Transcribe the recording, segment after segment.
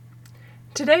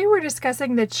Today we're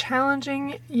discussing the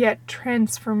challenging yet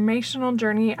transformational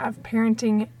journey of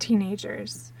parenting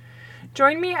teenagers.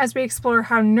 Join me as we explore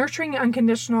how nurturing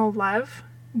unconditional love,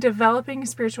 developing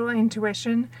spiritual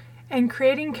intuition, and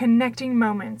creating connecting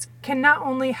moments can not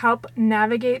only help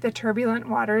navigate the turbulent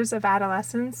waters of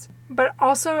adolescence, but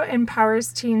also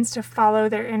empowers teens to follow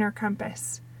their inner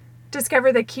compass.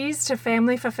 Discover the keys to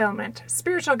family fulfillment,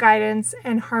 spiritual guidance,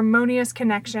 and harmonious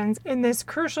connections in this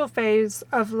crucial phase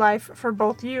of life for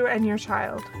both you and your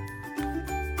child.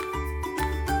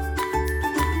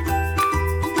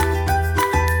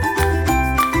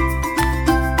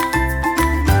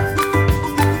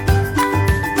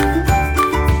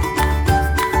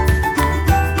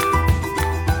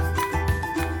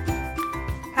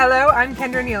 Hello, I'm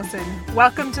Kendra Nielsen.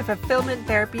 Welcome to Fulfillment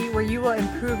Therapy, where you will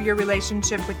improve your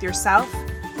relationship with yourself,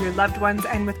 your loved ones,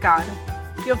 and with God.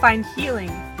 You'll find healing,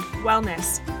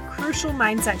 wellness, crucial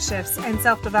mindset shifts, and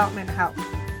self-development help.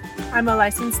 I'm a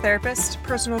licensed therapist,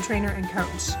 personal trainer, and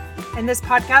coach. In this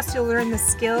podcast, you'll learn the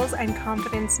skills and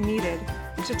confidence needed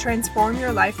to transform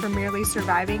your life from merely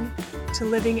surviving to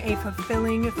living a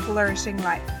fulfilling, flourishing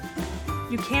life.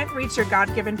 You can't reach your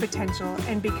God-given potential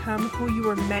and become who you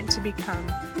were meant to become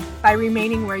by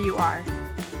remaining where you are.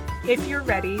 If you're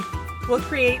ready, we'll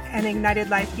create an ignited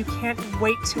life you can't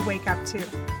wait to wake up to.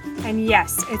 And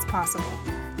yes, it's possible.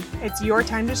 It's your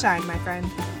time to shine, my friend.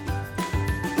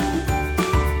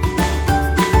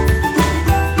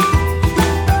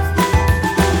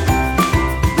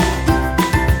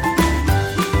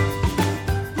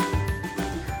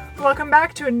 Welcome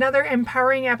back to another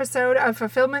empowering episode of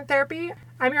Fulfillment Therapy.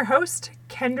 I'm your host,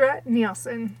 Kendra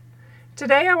Nielsen.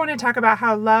 Today I want to talk about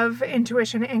how love,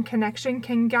 intuition, and connection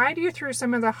can guide you through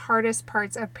some of the hardest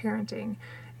parts of parenting,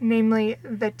 namely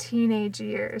the teenage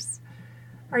years.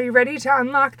 Are you ready to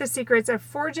unlock the secrets of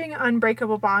forging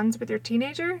unbreakable bonds with your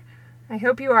teenager? I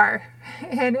hope you are.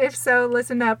 And if so,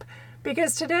 listen up,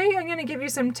 because today I'm going to give you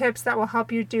some tips that will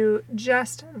help you do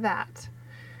just that.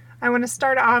 I want to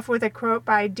start off with a quote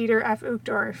by Dieter F.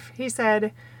 Uchtdorf. He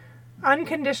said,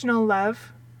 "Unconditional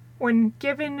love, when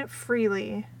given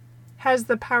freely, has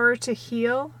the power to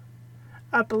heal,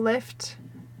 uplift,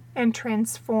 and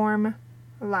transform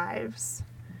lives."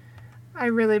 I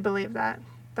really believe that.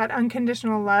 That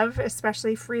unconditional love,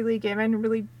 especially freely given,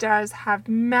 really does have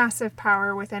massive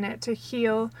power within it to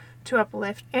heal, to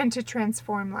uplift, and to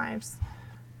transform lives.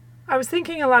 I was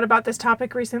thinking a lot about this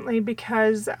topic recently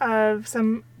because of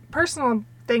some personal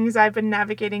things I've been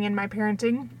navigating in my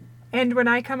parenting. And when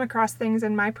I come across things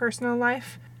in my personal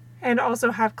life and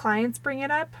also have clients bring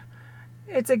it up,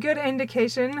 it's a good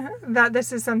indication that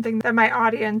this is something that my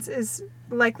audience is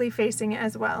likely facing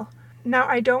as well. Now,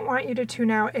 I don't want you to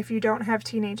tune out if you don't have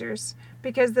teenagers,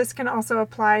 because this can also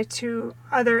apply to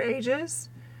other ages,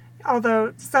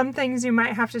 although some things you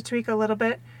might have to tweak a little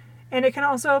bit. And it can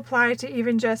also apply to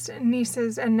even just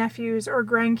nieces and nephews or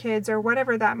grandkids or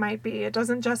whatever that might be. It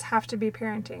doesn't just have to be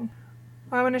parenting.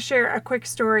 Well, I want to share a quick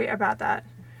story about that.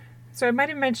 So I might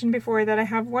have mentioned before that I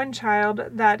have one child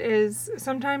that is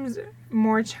sometimes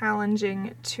more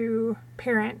challenging to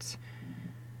parent.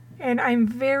 And I'm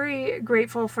very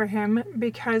grateful for him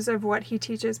because of what he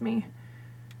teaches me.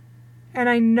 And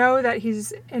I know that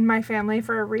he's in my family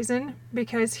for a reason,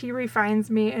 because he refines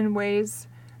me in ways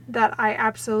that I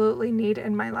absolutely need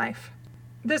in my life.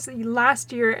 This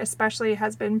last year especially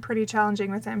has been pretty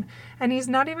challenging with him, and he's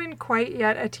not even quite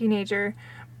yet a teenager,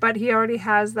 but he already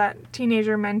has that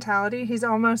teenager mentality. He's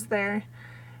almost there.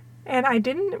 And I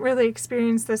didn't really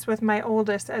experience this with my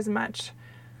oldest as much,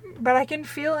 but I can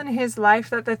feel in his life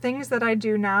that the things that I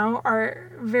do now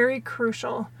are very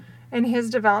crucial in his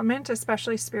development,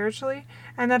 especially spiritually,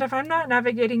 and that if I'm not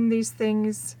navigating these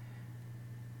things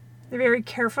very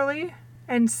carefully,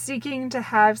 and seeking to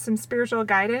have some spiritual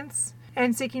guidance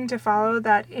and seeking to follow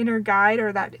that inner guide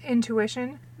or that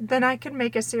intuition, then I could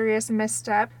make a serious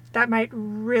misstep that might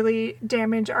really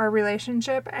damage our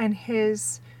relationship and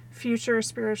his future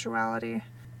spirituality.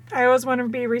 I always want to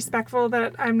be respectful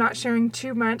that I'm not sharing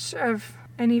too much of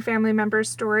any family member's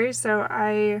story, so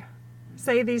I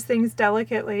say these things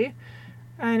delicately.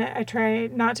 And I try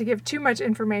not to give too much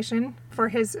information for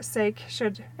his sake,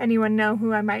 should anyone know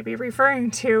who I might be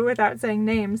referring to without saying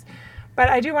names. But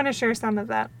I do want to share some of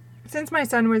that. Since my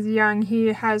son was young, he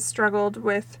has struggled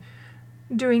with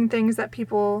doing things that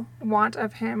people want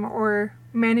of him or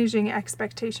managing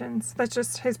expectations. That's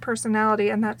just his personality,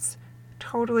 and that's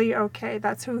totally okay.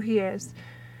 That's who he is.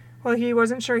 Well, he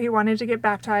wasn't sure he wanted to get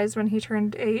baptized when he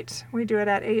turned 8. We do it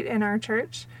at 8 in our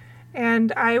church.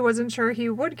 And I wasn't sure he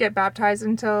would get baptized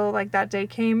until that day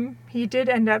came. He did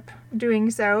end up doing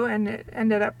so, and it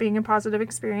ended up being a positive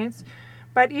experience.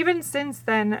 But even since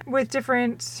then, with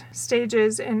different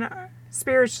stages in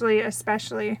spiritually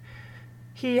especially,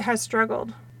 he has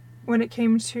struggled when it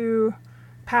came to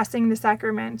passing the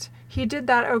sacrament. He did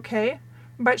that okay,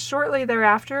 but shortly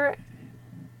thereafter,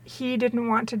 he didn't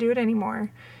want to do it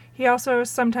anymore. He also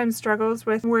sometimes struggles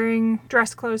with wearing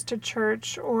dress clothes to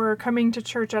church, or coming to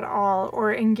church at all,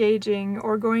 or engaging,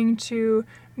 or going to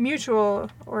mutual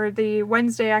or the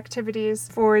Wednesday activities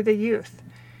for the youth.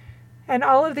 And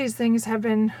all of these things have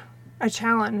been a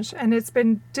challenge, and it's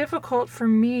been difficult for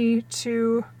me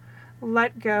to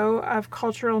let go of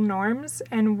cultural norms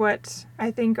and what I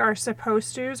think are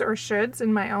supposed to's or shoulds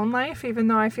in my own life, even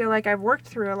though I feel like I've worked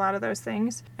through a lot of those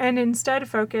things, and instead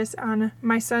focus on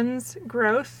my son's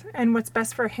growth and what's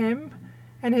best for him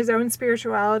and his own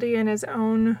spirituality and his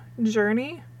own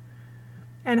journey,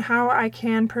 and how I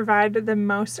can provide the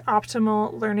most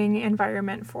optimal learning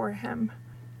environment for him.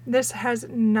 This has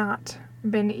not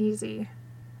been easy.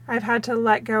 I've had to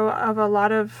let go of a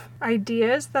lot of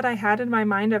ideas that I had in my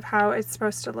mind of how it's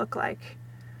supposed to look like,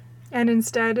 and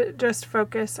instead just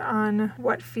focus on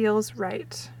what feels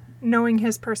right, knowing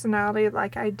his personality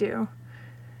like I do.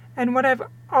 And what I've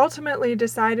ultimately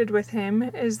decided with him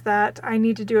is that I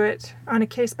need to do it on a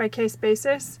case-by-case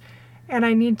basis, and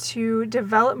I need to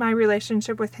develop my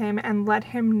relationship with him and let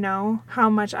him know how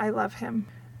much I love him.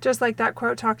 Just like that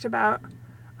quote talked about,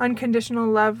 unconditional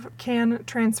love can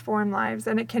transform lives,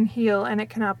 and it can heal, and it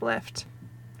can uplift.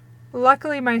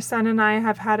 Luckily, my son and I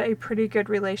have had a pretty good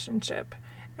relationship,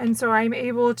 and so I'm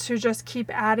able to just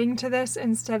keep adding to this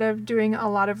instead of doing a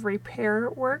lot of repair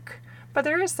work. But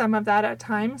there is some of that at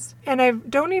times, and I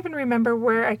don't even remember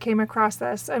where I came across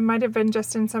this. It might have been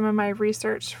just in some of my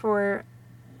research for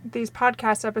these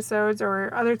podcast episodes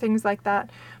or other things like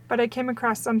that, but I came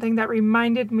across something that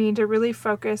reminded me to really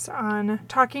focus on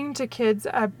talking to kids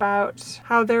about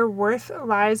how their worth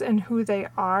lies in who they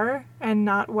are and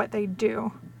not what they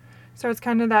do. So it's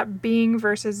kind of that being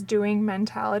versus doing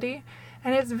mentality.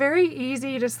 And it's very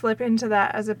easy to slip into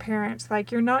that as a parent.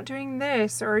 Like, you're not doing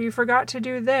this, or you forgot to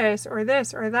do this or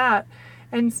that,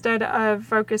 instead of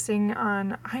focusing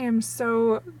on, I am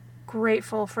so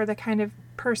grateful for the kind of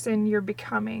person you're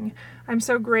becoming. I'm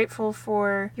so grateful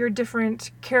for your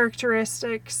different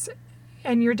characteristics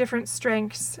and your different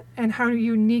strengths and how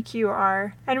unique you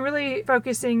are, and really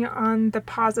focusing on the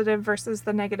positive versus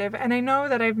the negative. And I know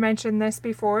that I've mentioned this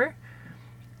before.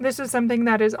 This is something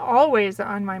that is always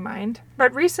on my mind.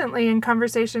 But recently, in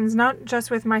conversations, not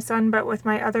just with my son, but with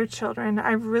my other children,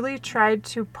 I've really tried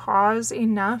to pause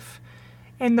enough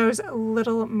in those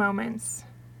little moments.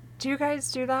 Do you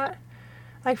guys do that?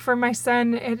 Like, for my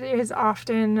son, it is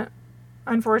often,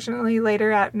 unfortunately,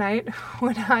 later at night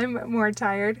when I'm more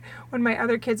tired, when my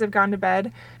other kids have gone to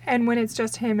bed, and when it's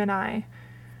just him and I.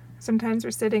 Sometimes we're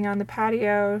sitting on the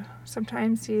patio.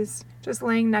 Sometimes he's just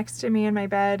laying next to me in my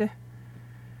bed.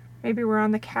 Maybe we're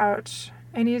on the couch,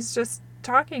 and he's just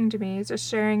talking to me. He's just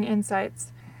sharing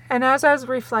insights. And as I was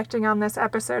reflecting on this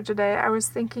episode today, I was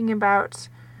thinking about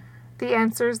the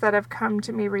answers that have come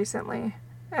to me recently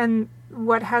and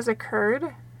what has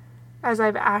occurred as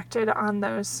I've acted on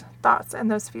those thoughts and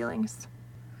those feelings.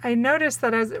 I noticed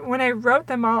that when I wrote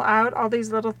them all out, all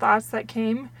these little thoughts that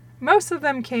came, most of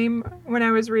them came when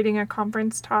I was reading a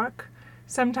conference talk,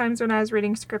 sometimes when I was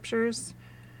reading scriptures,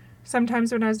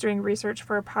 sometimes when I was doing research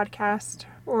for a podcast,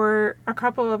 or a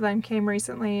couple of them came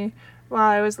recently while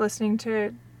I was listening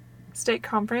to stake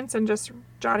conference and just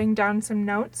jotting down some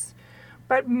notes.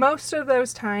 But most of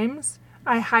those times,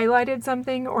 I highlighted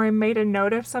something, or I made a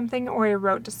note of something, or I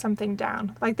wrote something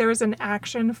down. Like, there was an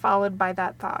action followed by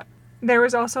that thought. There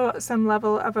was also some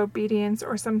level of obedience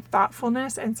or some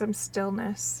thoughtfulness and some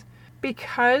stillness.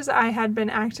 Because I had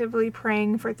been actively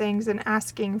praying for things and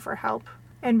asking for help,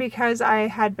 and because I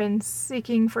had been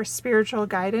seeking for spiritual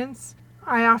guidance,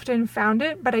 I often found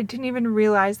it, but I didn't even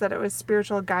realize that it was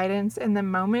spiritual guidance in the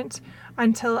moment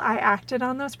until I acted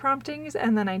on those promptings,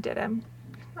 and then I did them.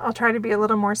 I'll try to be a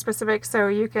little more specific so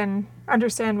you can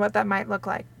understand what that might look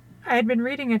like. I had been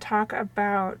reading a talk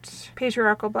about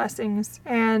patriarchal blessings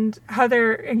and how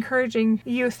they're encouraging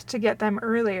youth to get them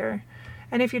earlier.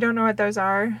 And if you don't know what those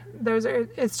are,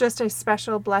 it's just a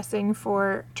special blessing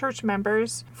for church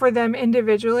members, for them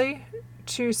individually,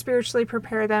 to spiritually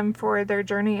prepare them for their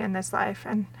journey in this life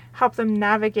and help them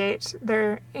navigate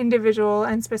their individual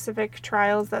and specific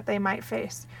trials that they might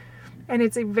face. And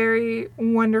it's a very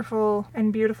wonderful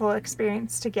and beautiful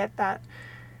experience to get that.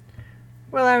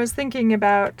 Well, I was thinking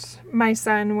about my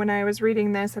son when I was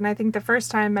reading this, and I think the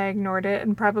first time I ignored it,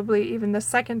 and probably even the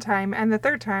second time, and the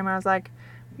third time I was like,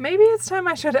 maybe it's time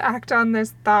I should act on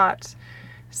this thought.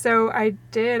 So I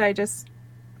did. I just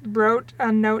wrote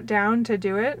a note down to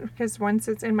do it, because once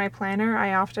it's in my planner,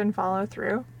 I often follow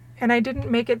through. And I didn't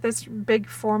make it this big,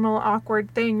 formal,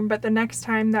 awkward thing, but the next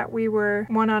time that we were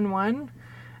one-on-one,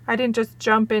 I didn't just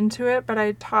jump into it, but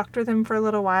I talked with him for a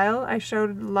little while. I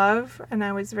showed love, and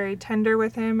I was very tender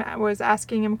with him. I was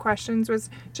asking him questions, was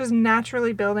just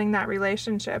naturally building that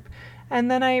relationship. And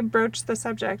then I broached the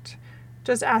subject,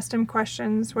 just asked him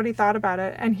questions, what he thought about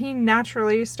it. And he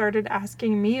naturally started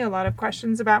asking me a lot of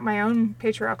questions about my own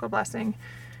patriarchal blessing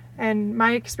and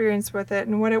my experience with it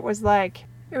and what it was like.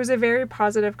 It was a very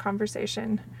positive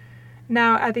conversation.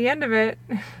 Now, at the end of it,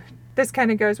 this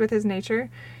kind of goes with his nature.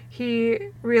 He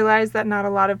realized that not a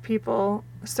lot of people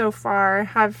so far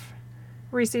have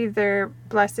received their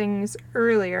blessings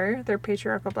earlier, their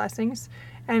patriarchal blessings.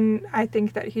 And I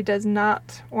think that he does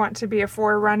not want to be a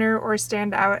forerunner or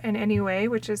stand out in any way,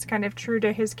 which is kind of true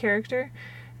to his character.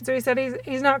 So he said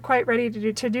he's not quite ready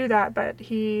to do that, but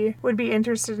he would be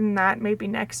interested in that maybe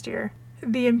next year.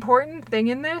 The important thing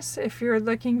in this, if you're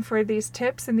looking for these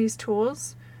tips and these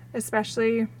tools,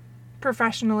 especially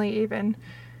professionally even,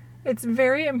 it's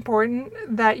very important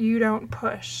that you don't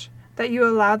push, that you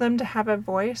allow them to have a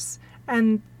voice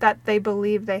and that they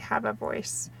believe they have a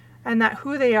voice and that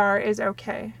who they are is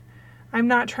okay. I'm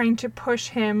not trying to push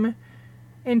him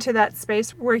into that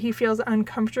space where he feels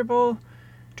uncomfortable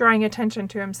drawing attention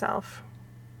to himself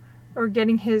or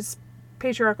getting his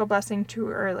patriarchal blessing too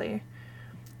early.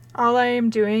 All I am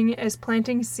doing is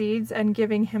planting seeds and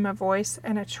giving him a voice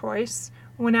and a choice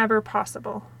whenever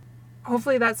possible.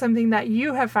 Hopefully that's something that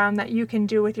you have found that you can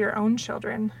do with your own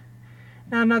children.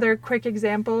 Now, another quick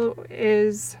example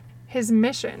is his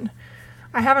mission.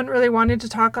 I haven't really wanted to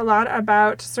talk a lot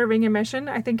about serving a mission.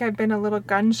 I think I've been a little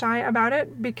gun shy about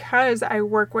it because I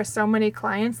work with so many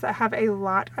clients that have a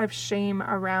lot of shame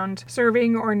around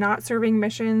serving or not serving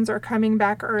missions or coming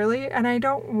back early, and I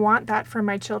don't want that for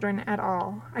my children at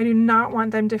all. I do not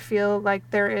want them to feel like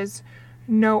there is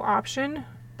no option,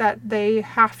 that they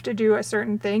have to do a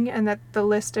certain thing, and that the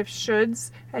list of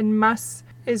shoulds and musts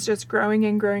is just growing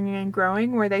and growing and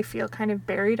growing where they feel kind of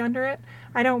buried under it.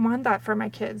 I don't want that for my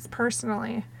kids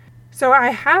personally. So I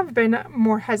have been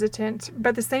more hesitant,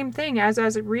 but the same thing, as I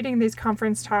was reading these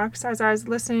conference talks, as I was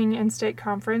listening in state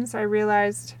conference, I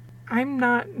realized I'm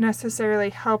not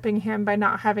necessarily helping him by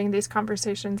not having these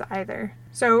conversations either.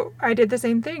 So I did the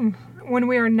same thing. When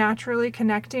we are naturally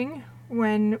connecting,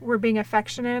 when we're being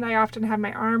affectionate, I often have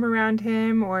my arm around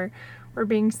him, or we're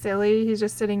being silly. He's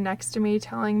just sitting next to me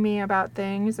telling me about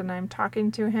things and I'm talking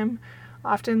to him.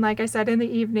 Often, like I said, in the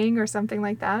evening or something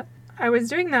like that. I was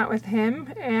doing that with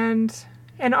him and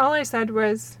all I said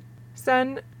was,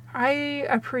 "Son, I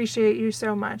appreciate you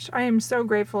so much. I am so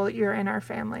grateful that you're in our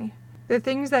family. The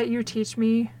things that you teach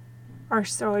me are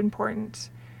so important.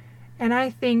 And I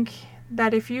think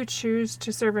that if you choose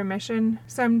to serve a mission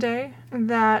someday,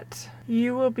 that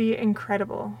you will be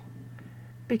incredible.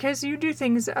 Because you do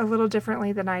things a little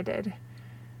differently than I did.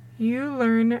 You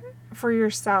learn for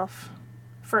yourself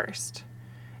first,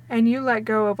 and you let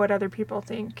go of what other people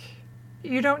think.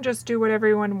 You don't just do what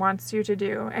everyone wants you to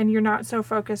do, and you're not so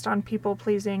focused on people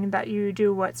pleasing that you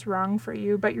do what's wrong for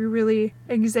you, but you really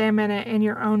examine it in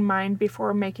your own mind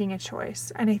before making a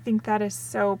choice. And I think that is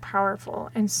so powerful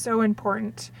and so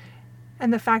important.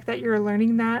 And the fact that you're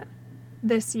learning that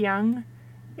this young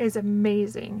is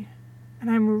amazing. And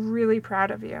I'm really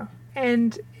proud of you.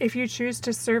 And if you choose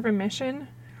to serve a mission,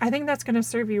 I think that's going to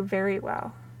serve you very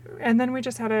well. And then we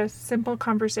just had a simple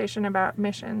conversation about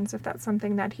missions, if that's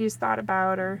something that he's thought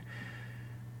about or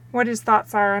what his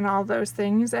thoughts are on all those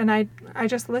things. And I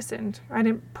just listened. I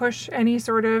didn't push any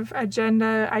sort of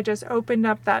agenda. I just opened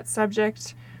up that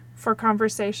subject for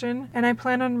conversation, and I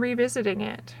plan on revisiting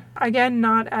it. Again,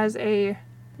 not as a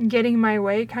getting my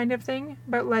way kind of thing,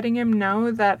 but letting him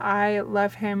know that I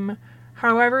love him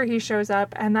however he shows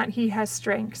up and that he has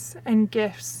strengths and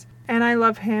gifts, and I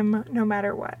love him no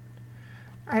matter what.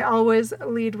 I always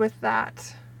lead with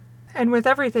that. And with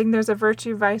everything, there's a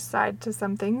virtue-vice side to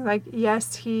something. Like,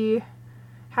 yes, he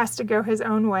has to go his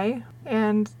own way,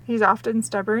 and he's often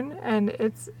stubborn, and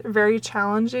it's very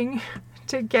challenging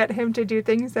to get him to do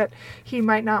things that he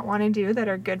might not want to do that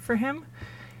are good for him.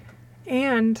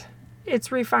 And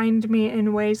it's refined me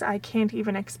in ways I can't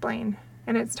even explain.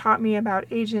 And it's taught me about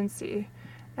agency,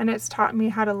 and it's taught me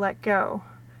how to let go.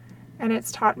 And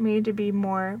it's taught me to be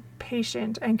more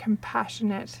patient and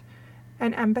compassionate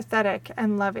and empathetic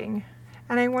and loving.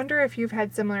 And I wonder if you've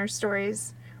had similar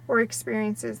stories or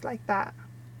experiences like that.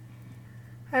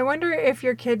 I wonder if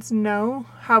your kids know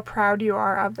how proud you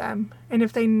are of them, and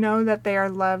if they know that they are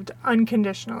loved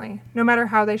unconditionally, no matter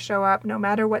how they show up, no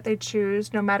matter what they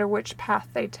choose, no matter which path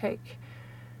they take.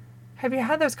 Have you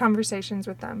had those conversations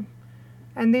with them?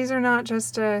 And these are not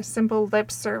just a simple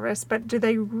lip service, but do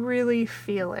they really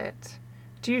feel it?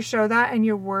 Do you show that in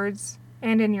your words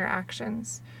and in your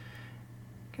actions?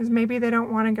 Because maybe they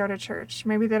don't want to go to church.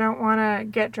 Maybe they don't want to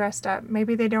get dressed up.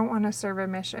 Maybe they don't want to serve a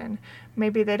mission.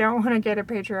 Maybe they don't want to get a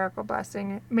patriarchal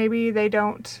blessing. Maybe they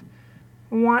don't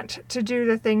want to do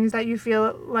the things that you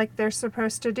feel like they're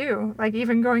supposed to do, like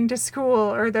even going to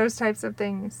school or those types of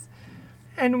things.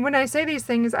 And when I say these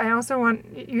things, I also want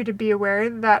you to be aware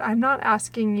that I'm not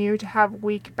asking you to have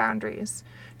weak boundaries.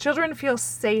 Children feel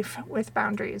safe with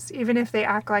boundaries, even if they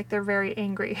act like they're very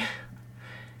angry.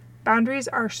 Boundaries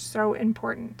are so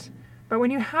important. But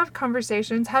when you have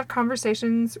conversations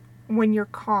when you're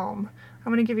calm.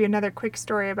 I'm going to give you another quick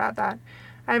story about that.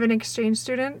 I have an exchange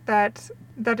student that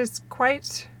is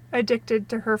quite addicted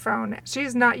to her phone.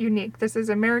 She's not unique. This is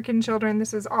American children.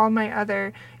 This is all my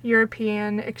other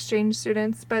European exchange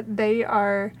students, but they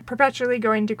are perpetually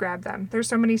going to grab them. There's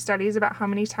so many studies about how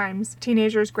many times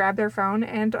teenagers grab their phone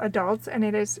and adults, and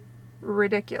it is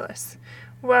ridiculous.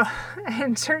 Well,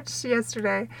 in church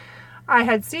yesterday, I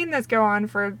had seen this go on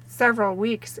for several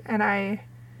weeks, and I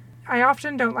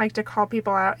often don't like to call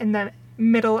people out in the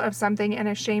middle of something in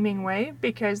a shaming way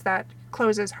because that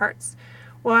closes hearts.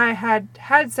 Well, I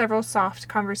had several soft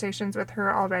conversations with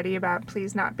her already about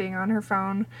please not being on her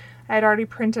phone. I had already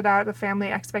printed out the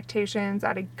family expectations.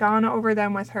 I had gone over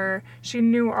them with her. She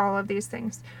knew all of these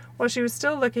things. Well, she was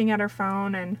still looking at her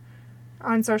phone and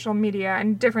on social media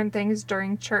and different things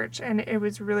during church, and it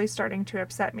was really starting to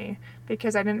upset me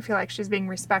because I didn't feel like she's being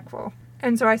respectful.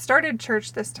 And so I started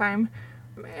church this time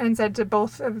and said to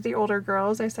both of the older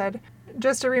girls, I said,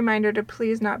 just a reminder to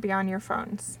please not be on your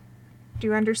phones. Do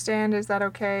you understand? Is that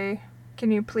okay?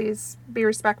 Can you please be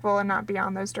respectful and not be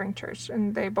on those during church?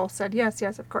 And they both said, yes,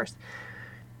 of course.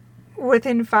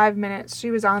 Within 5 minutes,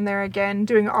 she was on there again,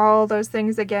 doing all those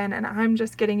things again, and I'm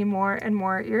just getting more and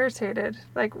more irritated.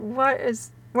 Like, what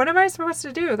am I supposed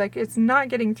to do? Like, it's not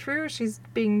getting through. She's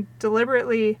being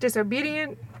deliberately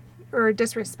disobedient or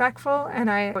disrespectful, and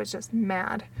I was just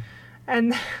mad.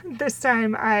 And this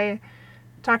time I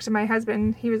talked to my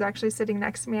husband. He was actually sitting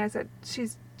next to me. I said,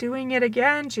 she's doing it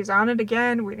again. She's on it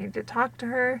again. We need to talk to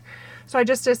her. So I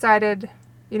just decided,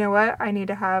 you know what? I need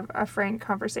to have a frank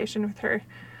conversation with her.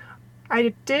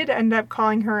 I did end up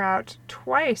calling her out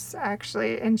twice,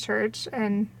 actually, in church,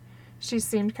 and she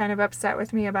seemed kind of upset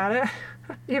with me about it,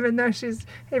 even though she's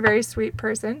a very sweet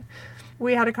person.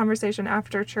 We had a conversation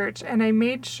after church, and I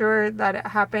made sure that it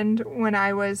happened when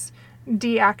I was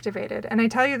deactivated. And I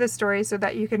tell you this story so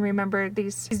that you can remember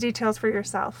these details for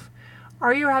yourself.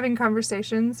 Are you having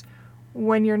conversations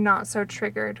when you're not so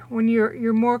triggered, when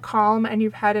you're more calm and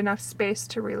you've had enough space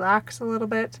to relax a little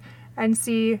bit and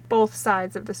see both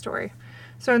sides of the story?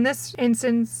 So in this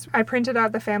instance, I printed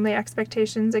out the family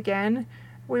expectations again.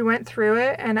 We went through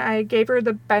it and I gave her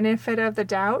the benefit of the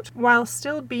doubt while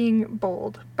still being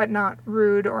bold, but not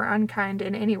rude or unkind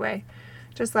in any way.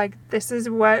 Just like, this is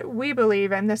what we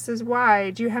believe and this is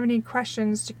why. Do you have any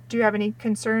questions? Do you have any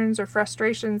concerns or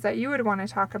frustrations that you would want to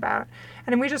talk about?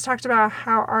 And we just talked about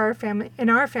how in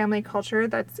our family culture,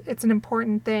 it's an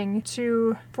important thing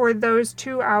for those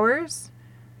 2 hours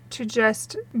to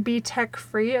just be tech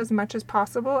free as much as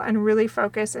possible and really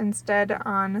focus instead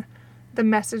on the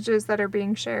messages that are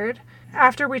being shared.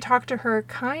 After we talked to her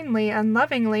kindly and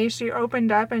lovingly, she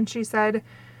opened up and she said,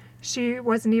 she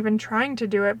wasn't even trying to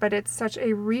do it, but it's such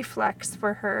a reflex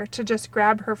for her to just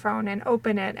grab her phone and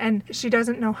open it, and she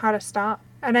doesn't know how to stop.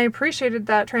 And I appreciated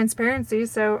that transparency,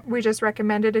 so we just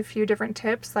recommended a few different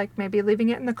tips, like maybe leaving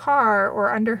it in the car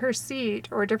or under her seat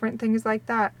or different things like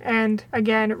that. And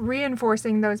again,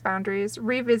 reinforcing those boundaries,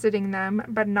 revisiting them,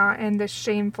 but not in this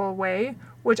shameful way,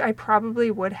 which I probably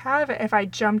would have if I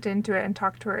jumped into it and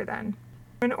talked to her then.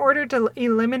 In order to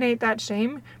eliminate that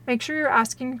shame, make sure you're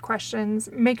asking questions,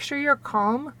 make sure you're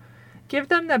calm, give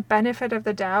them the benefit of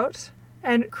the doubt,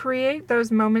 and create those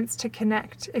moments to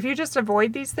connect. If you just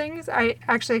avoid these things, I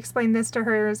actually explained this to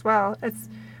her as well. It's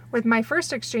with my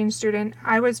first exchange student,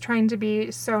 I was trying to be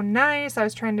so nice, I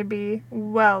was trying to be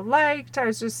well-liked, I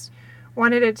was just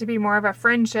wanted it to be more of a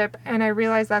friendship, and I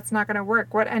realized that's not going to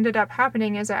work. What ended up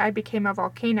happening is that I became a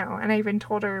volcano, and I even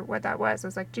told her what that was. I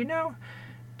was like, do you know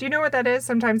what that is?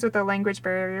 Sometimes with the language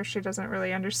barrier, she doesn't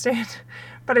really understand.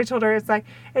 But I told her it's like,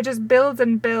 it just builds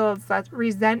and builds that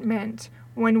resentment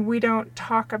when we don't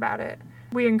talk about it.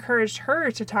 We encouraged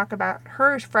her to talk about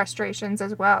her frustrations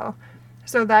as well,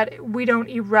 so that we don't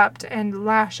erupt and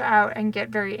lash out and get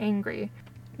very angry.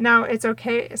 Now, it's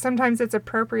okay. Sometimes it's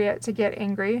appropriate to get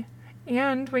angry,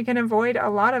 and we can avoid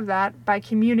a lot of that by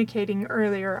communicating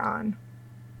earlier on.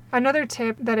 Another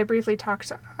tip that I briefly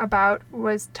talked about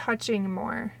was touching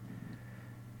more.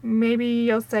 Maybe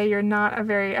you'll say you're not a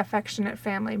very affectionate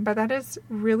family, but that is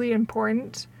really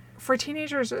important for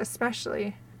teenagers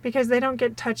especially, because they don't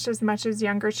get touched as much as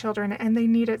younger children and they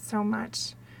need it so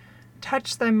much.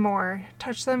 Touch them more.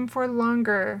 Touch them for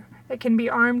longer. It can be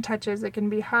arm touches. It can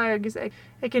be hugs.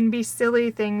 It can be silly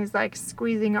things like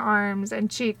squeezing arms and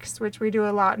cheeks, which we do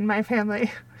a lot in my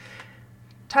family.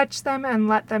 Touch them and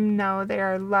let them know they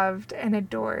are loved and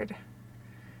adored.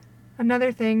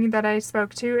 Another thing that I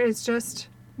spoke to is just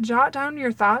jot down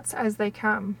your thoughts as they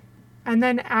come and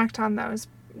then act on those.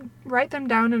 Write them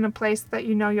down in a place that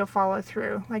you know you'll follow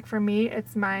through. Like for me,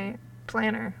 it's my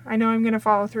planner. I know I'm going to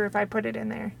follow through if I put it in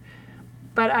there.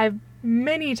 But I've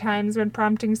many times when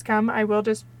promptings come, I will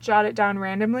just jot it down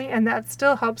randomly, and that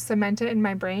still helps cement it in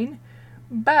my brain.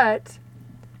 But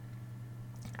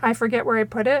I forget where I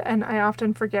put it, and I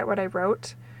often forget what I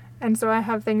wrote. And so I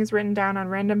have things written down on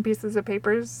random pieces of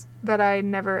papers that I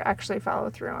never actually follow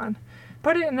through on.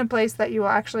 Put it in a place that you will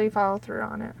actually follow through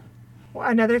on it.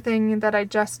 Another thing that I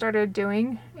just started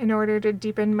doing in order to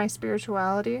deepen my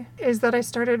spirituality is that I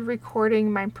started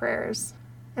recording my prayers.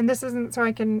 And this isn't so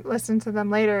I can listen to them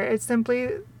later. It's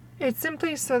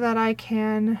simply so that I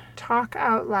can talk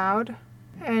out loud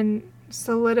and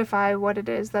solidify what it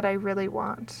is that I really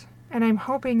want. And I'm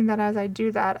hoping that as I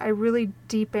do that, I really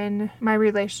deepen my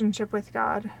relationship with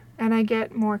God and I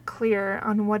get more clear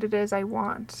on what it is I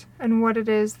want and what it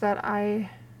is that I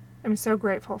am so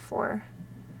grateful for,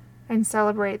 and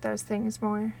celebrate those things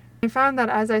more. I found that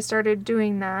as I started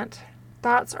doing that,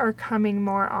 thoughts are coming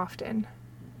more often.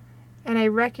 And I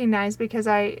recognize, because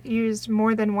I used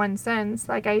more than one sense,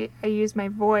 like I used my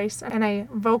voice and I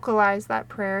vocalized that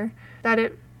prayer, that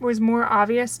it was more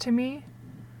obvious to me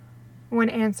when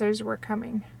answers were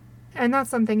coming. And that's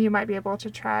something you might be able to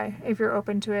try if you're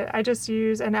open to it. I just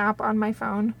use an app on my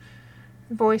phone,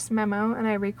 Voice Memo, and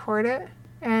I record it.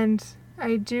 And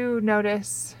I do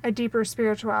notice a deeper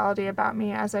spirituality about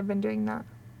me as I've been doing that.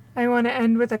 I want to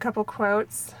end with a couple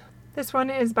quotes. This one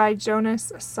is by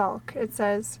Jonas Salk. It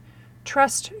says,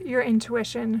 "Trust your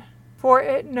intuition, for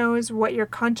it knows what your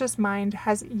conscious mind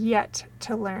has yet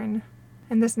to learn."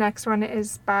 And this next one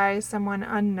is by someone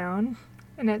unknown.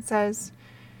 And it says,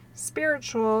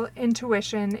 "Spiritual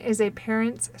intuition is a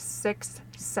parent's sixth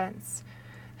sense,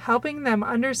 helping them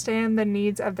understand the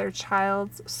needs of their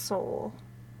child's soul."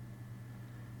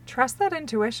 Trust that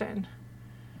intuition.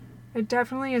 It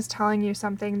definitely is telling you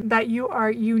something that you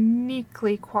are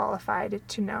uniquely qualified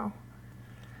to know.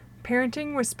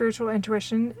 Parenting with spiritual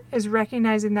intuition is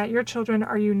recognizing that your children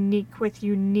are unique with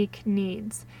unique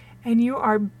needs, and you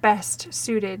are best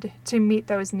suited to meet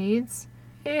those needs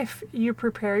if you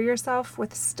prepare yourself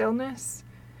with stillness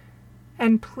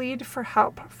and plead for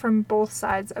help from both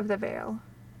sides of the veil.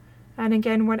 And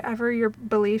again, whatever your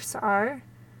beliefs are,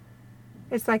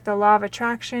 it's like the law of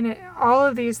attraction. All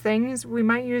of these things, we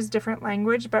might use different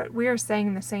language, but we are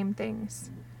saying the same things.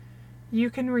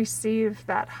 You can receive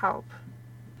that help.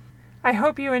 I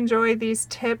hope you enjoy these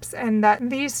tips and that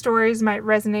these stories might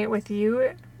resonate with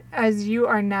you as you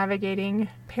are navigating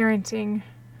parenting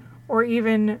or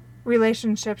even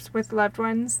relationships with loved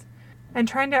ones and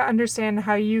trying to understand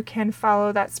how you can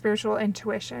follow that spiritual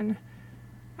intuition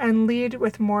and lead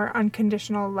with more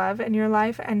unconditional love in your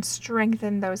life and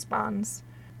strengthen those bonds.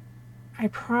 I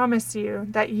promise you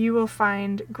that you will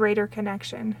find greater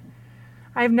connection.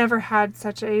 I've never had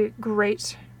such a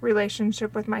great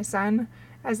relationship with my son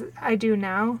as I do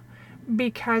now,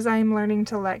 because I am learning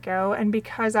to let go and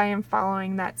because I am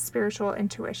following that spiritual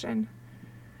intuition.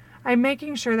 I'm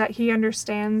making sure that he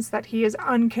understands that he is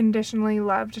unconditionally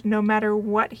loved no matter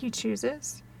what he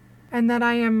chooses, and that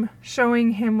I am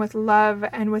showing him with love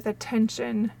and with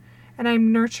attention, and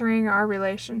I'm nurturing our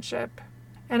relationship,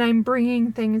 and I'm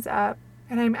bringing things up,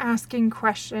 and I'm asking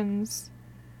questions,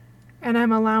 and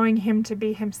I'm allowing him to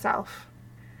be himself.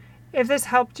 If this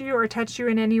helped you or touched you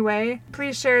in any way,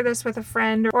 please share this with a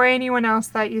friend or anyone else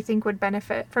that you think would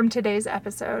benefit from today's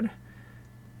episode.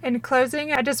 In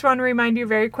closing, I just want to remind you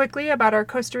very quickly about our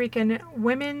Costa Rican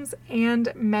women's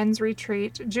and men's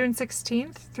retreat, June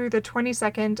 16th through the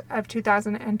 22nd of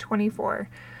 2024.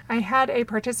 I had a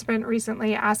participant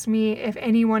recently ask me if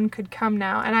anyone could come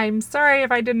now, and I'm sorry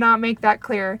if I did not make that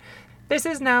clear. This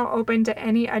is now open to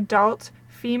any adult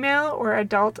female or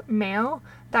adult male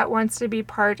that wants to be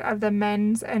part of the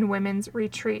men's and women's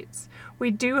retreats.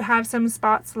 We do have some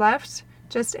spots left,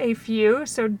 just a few,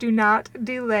 so do not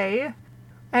delay.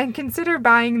 And consider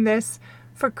buying this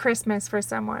for Christmas for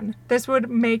someone. This would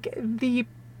make the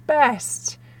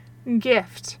best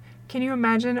gift. Can you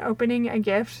imagine opening a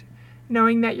gift,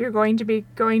 knowing that you're going to be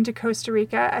going to Costa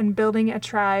Rica and building a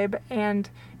tribe and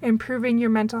improving your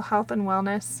mental health and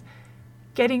wellness,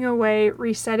 getting away,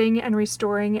 resetting and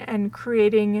restoring and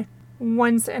creating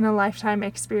once-in-a-lifetime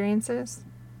experiences.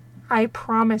 I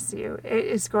promise you, it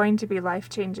is going to be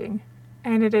life-changing,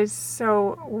 and it is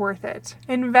so worth it.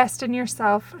 Invest in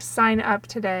yourself. Sign up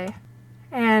today.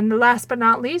 And last but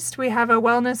not least, we have a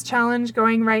wellness challenge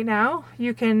going right now.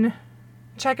 You can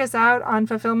check us out on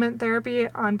Fulfillment Therapy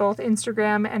on both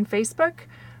Instagram and Facebook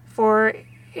for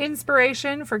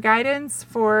inspiration, for guidance,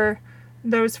 for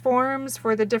those forms,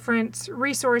 for the different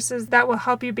resources that will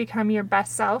help you become your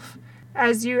best self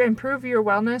as you improve your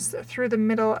wellness through the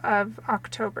middle of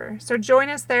October. So join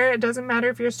us there. It doesn't matter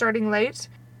if you're starting late.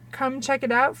 Come check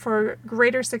it out for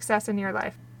greater success in your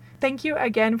life. Thank you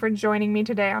again for joining me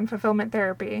today on Fulfillment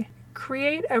Therapy.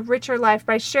 Create a richer life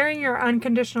by sharing your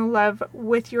unconditional love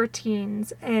with your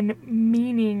teens and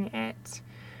meaning it,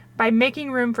 by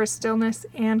making room for stillness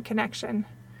and connection.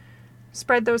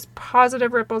 Spread those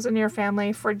positive ripples in your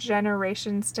family for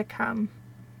generations to come.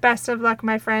 Best of luck,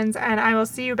 my friends, and I will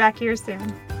see you back here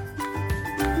soon.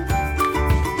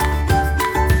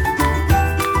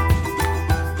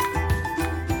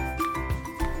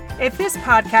 If this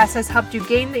podcast has helped you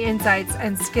gain the insights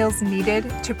and skills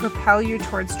needed to propel you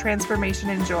towards transformation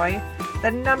and joy, the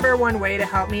number one way to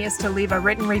help me is to leave a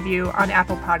written review on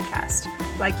Apple Podcast.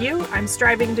 Like you, I'm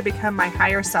striving to become my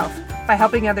higher self by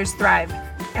helping others thrive,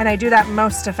 and I do that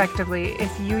most effectively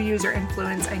if you use your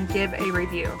influence and give a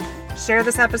review. Share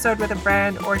this episode with a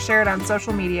friend or share it on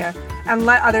social media and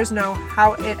let others know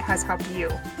how it has helped you.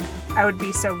 I would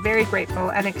be so very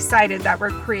grateful and excited that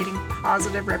we're creating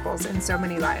positive ripples in so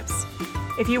many lives.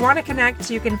 If you want to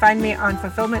connect, you can find me on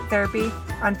Fulfillment Therapy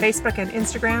on Facebook and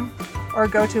Instagram, or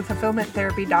go to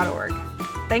fulfillmenttherapy.org.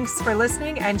 Thanks for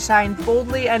listening, and shine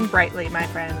boldly and brightly, my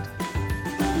friend.